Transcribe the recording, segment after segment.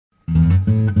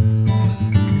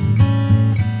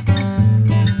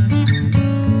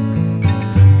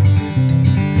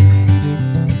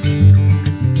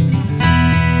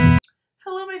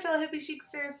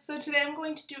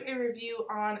going to do a review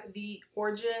on the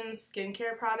Orgins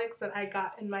skincare products that I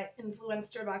got in my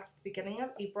influencer box at the beginning of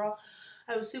April.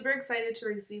 I was super excited to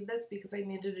receive this because I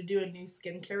needed to do a new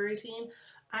skincare routine.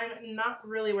 I'm not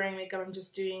really wearing makeup, I'm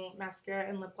just doing mascara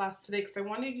and lip gloss today because I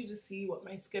wanted you to see what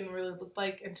my skin really looked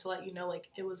like and to let you know like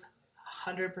it was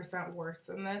 100% worse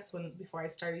than this before I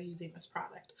started using this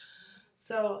product.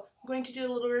 So I'm going to do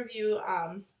a little review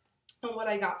on what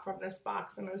I got from this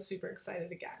box, and I was super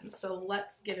excited again. So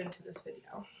let's get into this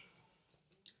video.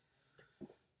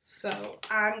 So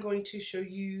I'm going to show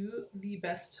you the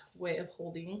best way of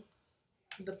holding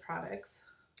the products.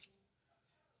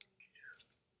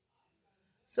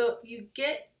 So you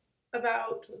get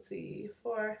about, let's see,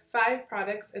 5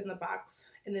 products in the box,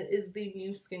 and it is the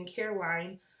new skincare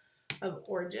line of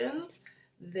Orgins.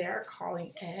 They're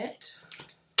calling it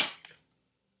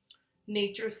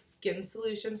Nature's Skin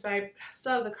Solution. So I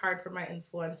still have the card from my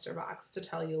influencer box to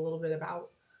tell you a little bit about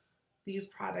these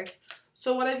products.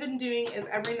 So what I've been doing is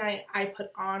every night I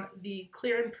put on the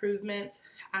Clear Improvement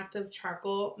Active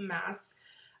Charcoal Mask.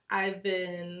 I've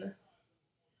been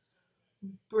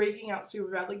breaking out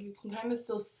super bad. Like, you can kind of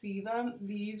still see them.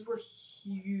 These were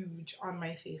huge on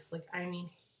my face. Like, I mean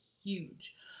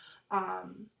huge.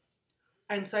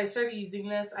 And so I started using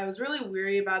this. I was really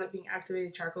weary about it being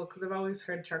activated charcoal because I've always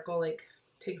heard charcoal like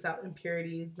takes out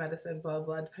impurities, medicine, blah,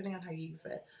 blah, depending on how you use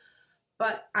it.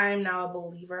 But I'm now a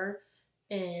believer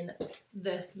in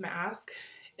this mask.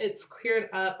 It's cleared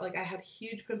up. Like, I had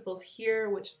huge pimples here,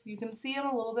 which you can see in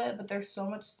a little bit, but they're so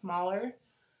much smaller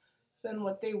than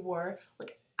what they were.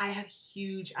 Like, I had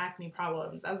huge acne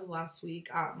problems as of last week.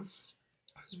 It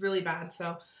was really bad.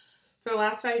 So for the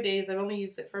last 5 days, I've only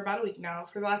used it for about a week now.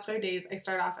 For the last 5 days, I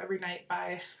start off every night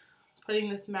by putting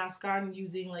this mask on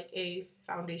using like a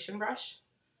foundation brush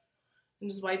and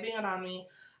just wiping it on me.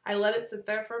 I let it sit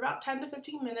there for about 10 to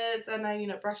 15 minutes, and I,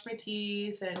 brush my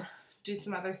teeth and do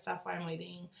some other stuff while I'm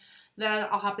waiting. Then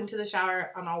I'll hop into the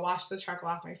shower and I'll wash the charcoal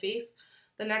off my face.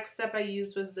 The next step I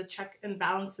used was the Check and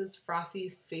Balances Frothy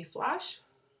Face Wash.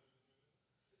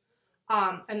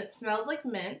 And it smells like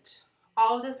mint.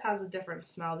 All of this has a different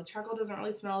smell. The charcoal doesn't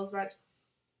really smell as much,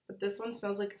 but this one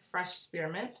smells like fresh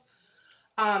spearmint.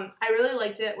 I really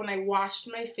liked it. When I washed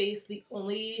my face, the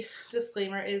only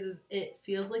disclaimer is it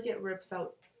feels like it rips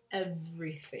out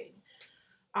everything.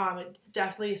 It's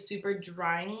definitely a super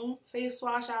drying face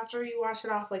wash after you wash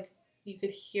it off. Like, you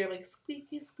could hear like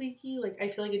squeaky, squeaky. Like, I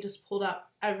feel like it just pulled up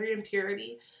every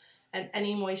impurity and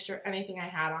any moisture, anything I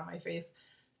had on my face.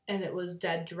 And it was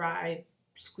dead dry,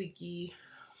 squeaky,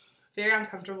 very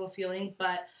uncomfortable feeling.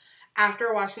 But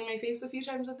after washing my face a few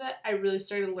times with it, I really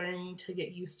started learning to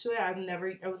get used to it.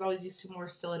 I was always used to more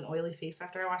still an oily face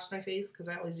after I washed my face because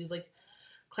I always use like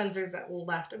cleansers that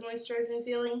left a moisturizing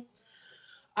feeling.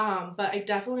 But I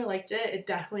definitely liked it. It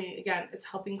definitely, again, it's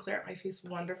helping clear up my face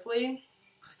wonderfully.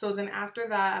 So then after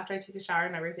that, after I take a shower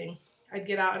and everything, I'd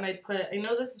get out and I'd put, I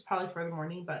know this is probably for the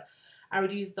morning, but I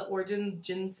would use the Orgins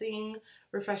Ginzing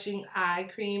Refreshing Eye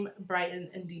Cream Brighten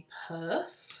and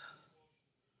Depuff.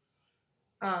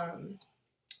 And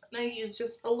I use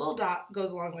just a little dot,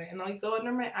 goes a long way, and I'll go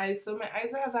under my eyes. So my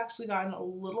eyes have actually gotten a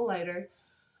little lighter,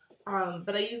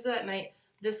 but I use it at night.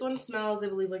 This one smells, I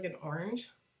believe, like an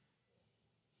orange.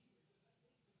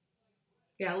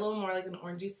 Yeah, a little more like an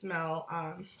orangey smell.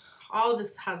 All of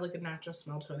this has like a natural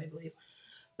smell to it, I believe.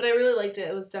 But I really liked it.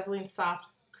 It was definitely soft,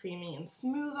 creamy, and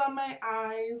smooth on my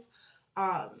eyes.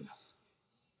 I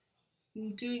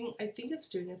think it's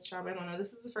doing its job. I don't know.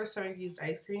 This is the first time I've used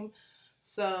eye cream.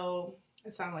 So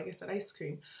it sounded like I said ice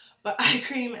cream, but eye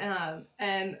cream,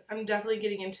 and I'm definitely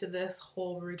getting into this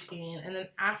whole routine. And then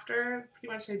after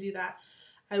pretty much I do that,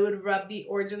 I would rub the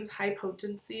Orgins High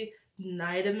Potency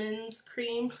Vitamins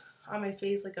Cream on my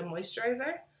face like a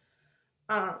moisturizer.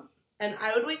 And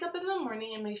I would wake up in the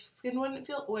morning and my skin wouldn't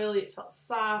feel oily. It felt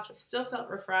soft. It still felt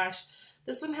refreshed.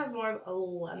 This one has more of a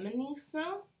lemony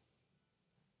smell.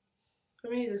 Or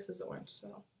maybe this is the orange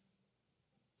smell.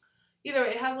 Either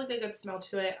way, it has like a good smell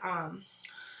to it. I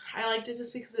liked it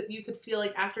just because you could feel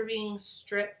like after being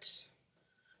stripped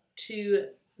to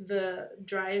the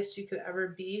driest you could ever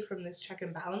be from this Check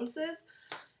and Balances,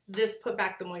 this put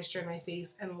back the moisture in my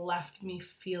face and left me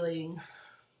feeling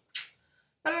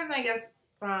better than I guess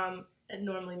it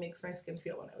normally makes my skin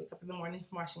feel when I wake up in the morning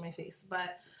from washing my face.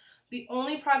 But the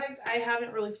only product I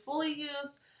haven't really fully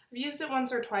used, I've used it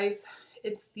once or twice.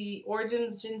 It's the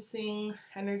Orgins Ginseng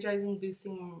Energizing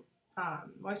Boosting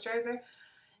Moisturizer.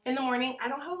 In the morning, I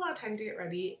don't have a lot of time to get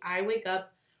ready. I wake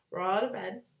up, roll out of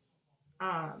bed.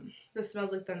 This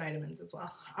smells like the vitamins as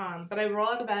well. But I roll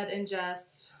out of bed and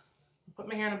just put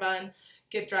my hair in a bun,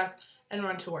 get dressed, and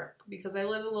run to work because I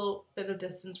live a little bit of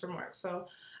distance from work. So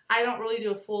I don't really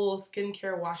do a full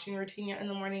skincare washing routine yet in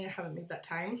the morning. I haven't made that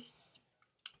time.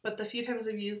 But the few times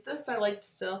I've used this, I liked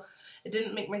still. It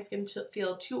didn't make my skin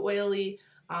feel too oily.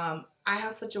 I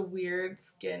have such a weird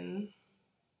skin,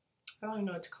 I don't even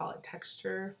know what to call it,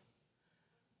 texture.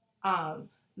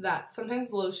 That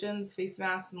sometimes lotions, face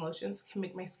masks and lotions can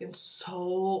make my skin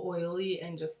so oily,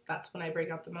 and just that's when I break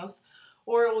out the most.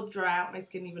 Or it will dry out my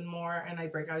skin even more and I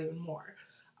break out even more.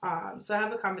 So I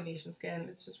have a combination skin.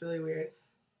 It's just really weird.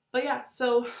 But yeah,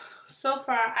 so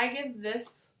far I give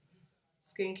this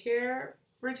skincare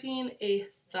routine a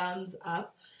thumbs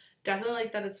up. Definitely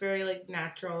like that it's very like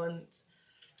natural and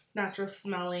natural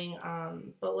smelling.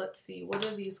 But let's see, what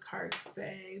do these cards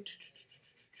say?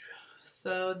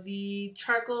 So the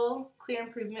charcoal clear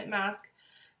improvement mask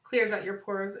clears out your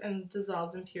pores and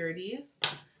dissolves impurities.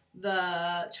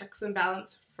 The checks and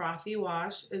balance frothy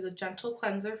wash is a gentle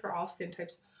cleanser for all skin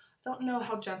types. I don't know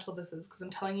how gentle this is because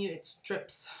I'm telling you it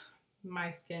strips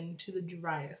my skin to the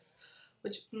driest,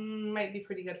 which might be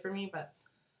pretty good for me, but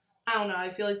I don't know. I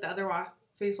feel like the other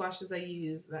face washes I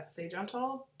use that say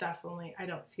gentle, definitely I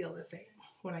don't feel the same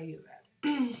when I use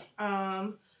it.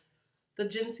 The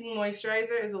Ginzing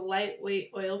Moisturizer is a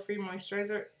lightweight, oil-free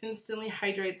moisturizer. Instantly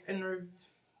hydrates and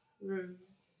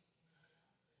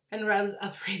revs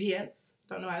up radiance.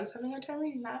 Don't know why I was having a hard time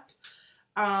reading that.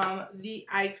 The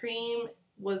eye cream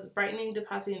was brightening,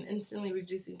 depuffing, and instantly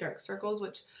reducing dark circles,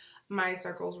 which my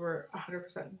circles were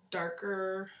 100%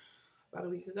 darker about a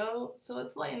week ago. So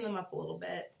it's lightened them up a little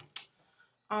bit.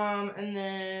 And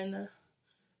then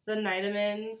the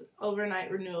Nightamins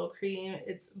Overnight Renewal Cream.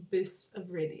 It's Boost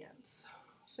of Radiance.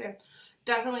 So yeah,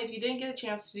 definitely if you didn't get a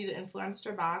chance to do the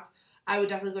influencer box, I would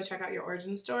definitely go check out your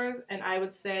Origins stores. And I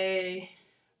would say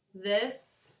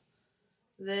this,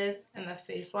 and the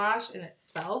face wash in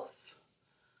itself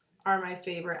are my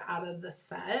favorite out of the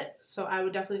set. So I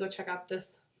would definitely go check out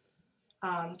this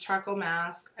charcoal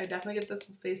mask. I definitely get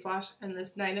this face wash and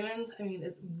this Nightamins. I mean,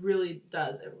 it really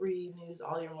does. It renews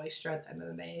all your moisture at the end of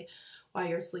the day while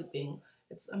you're sleeping.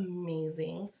 It's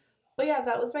amazing. But yeah,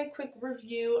 that was my quick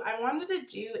review. I wanted to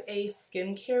do a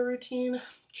skincare routine. I'm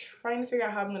trying to figure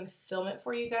out how I'm going to film it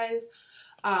for you guys.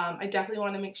 I definitely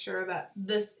want to make sure that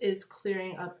this is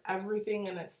clearing up everything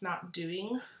and it's not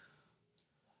doing,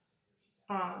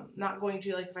 not going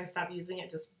to, like, if I stop using it,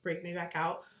 just break me back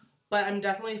out. But I'm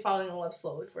definitely falling in love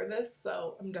slowly for this,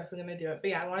 so I'm definitely going to do it.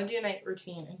 But yeah, I want to do a night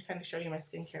routine and kind of show you my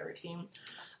skincare routine.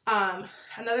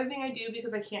 Another thing I do,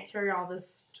 because I can't carry all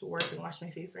this to work and wash my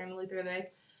face randomly through the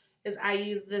day, is I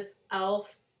use this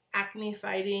e.l.f. Acne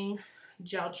Fighting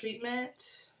Gel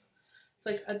Treatment. It's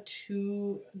like a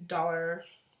 $2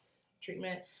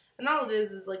 treatment. And all it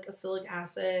is like acylic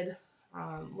acid,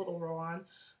 little roll-on.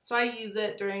 So I use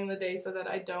it during the day so that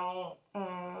I don't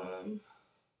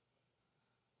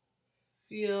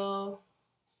feel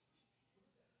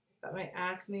that my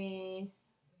acne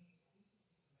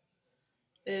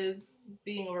is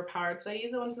being overpowered. So I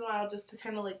use it once in a while just to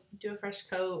kind of like do a fresh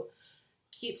coat,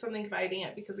 keep something fighting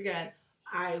it, because again,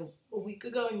 a week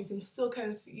ago, and you can still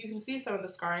kind of see, you can see some of the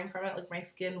scarring from it. Like my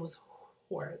skin was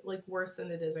horrid, like worse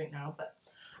than it is right now. But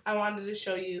I wanted to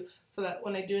show you so that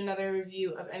when I do another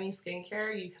review of any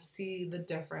skincare, you can see the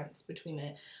difference between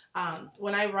it.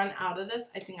 When I run out of this,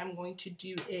 I think I'm going to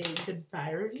do a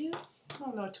goodbye review. I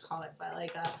don't know what to call it, but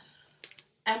like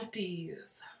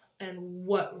empties and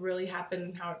what really happened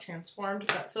and how it transformed.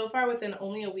 But so far, within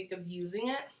only a week of using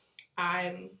it,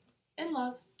 I'm in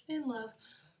love.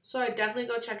 So I definitely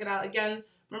go check it out. Again,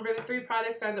 remember the 3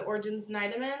 products are the Orgins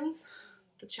Nightamins,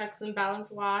 the Checks and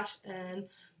Balance Wash, and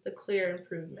the Clear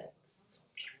Improvements.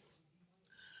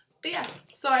 But yeah,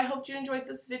 so I hope you enjoyed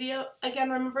this video. Again,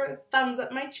 remember, thumbs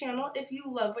up my channel if you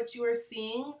love what you are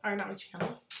seeing. Or not my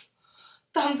channel.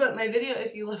 Thumbs up my video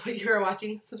if you love what you are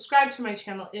watching. Subscribe to my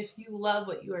channel if you love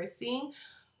what you are seeing.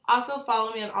 Also,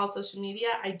 follow me on all social media.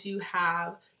 I do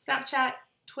have Snapchat,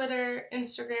 Twitter,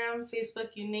 Instagram, Facebook,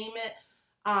 you name it.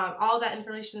 All that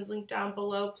information is linked down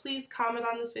below. Please comment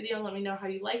on this video and let me know how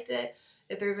you liked it,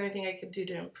 if there's anything I could do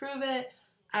to improve it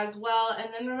as well. And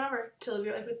then remember to live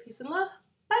your life with peace and love.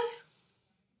 Bye!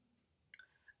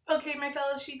 Okay, my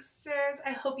fellow Chicsters,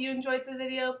 I hope you enjoyed the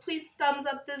video. Please thumbs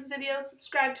up this video,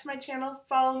 subscribe to my channel,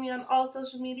 follow me on all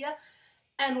social media,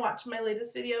 and watch my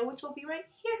latest video, which will be right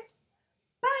here.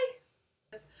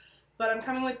 Bye! But I'm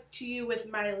coming to you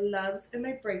with my loves and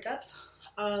my breakups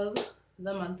of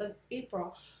the month of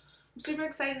April. I'm super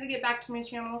excited to get back to my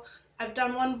channel. I've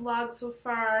done 1 vlog so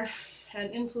far, an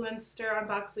influencer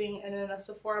unboxing, and then a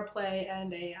Sephora play,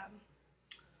 and a